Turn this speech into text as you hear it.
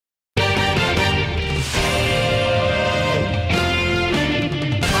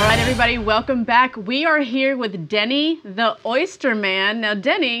everybody. Welcome back. We are here with Denny, the Oysterman. Now,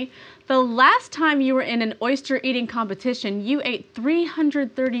 Denny, the last time you were in an oyster eating competition, you ate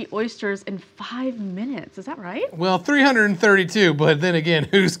 330 oysters in 5 minutes. Is that right? Well, 332, but then again,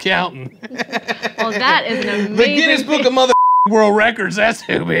 who's counting? Well, that is an amazing The Guinness Book of Mother World Records, that's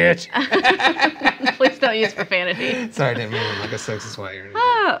who, bitch. Please don't use profanity. Sorry, I didn't mean it like a sexist way or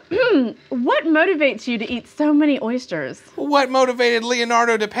anything. What motivates you to eat so many oysters? What motivated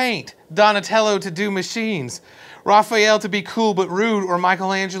Leonardo to paint, Donatello to do machines, Raphael to be cool but rude, or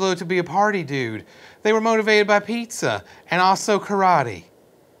Michelangelo to be a party dude? They were motivated by pizza and also karate.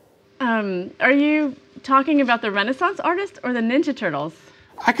 Are you talking about the Renaissance artists or the Ninja Turtles?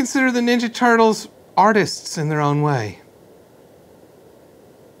 I consider the Ninja Turtles artists in their own way.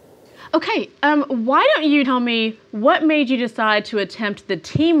 Okay, why don't you tell me what made you decide to attempt the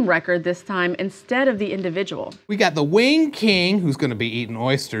team record this time instead of the individual? We got the Wing King, who's gonna be eating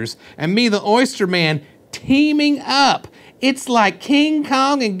oysters, and me, the Oyster Man, teaming up. It's like King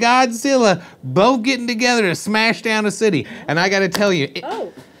Kong and Godzilla both getting together to smash down a city. And I gotta tell you,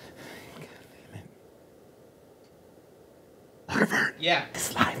 Look at her. Yeah.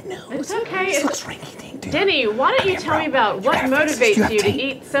 This live news. It's okay. This looks rinky-dink, dude. Denny, why don't you tell me about what motivates you to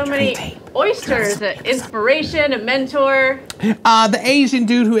eat so many oysters? An inspiration, a mentor? The Asian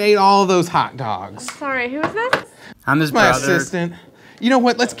dude who ate all of those hot dogs. Sorry, who is this? I'm his My brother. assistant. You know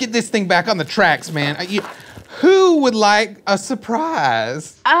what? Let's get this thing back on the tracks, man. Who would like a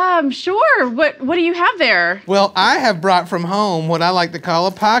surprise? Sure. What do you have there? Well, I have brought from home what I like to call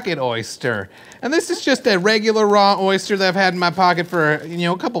a pocket oyster. And this is just a regular raw oyster that I've had in my pocket for,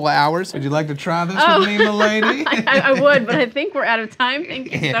 a couple of hours. Would you like to try this with me, milady? I would, but I think we're out of time.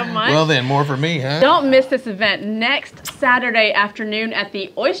 Thank you so much. Well then, more for me, huh? Don't miss this event next Saturday afternoon at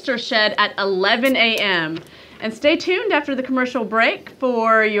the Oyster Shed at 11 a.m. And stay tuned after the commercial break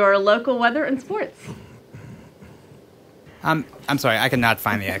for your local weather and sports. I'm sorry, I cannot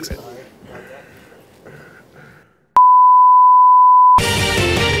find the exit.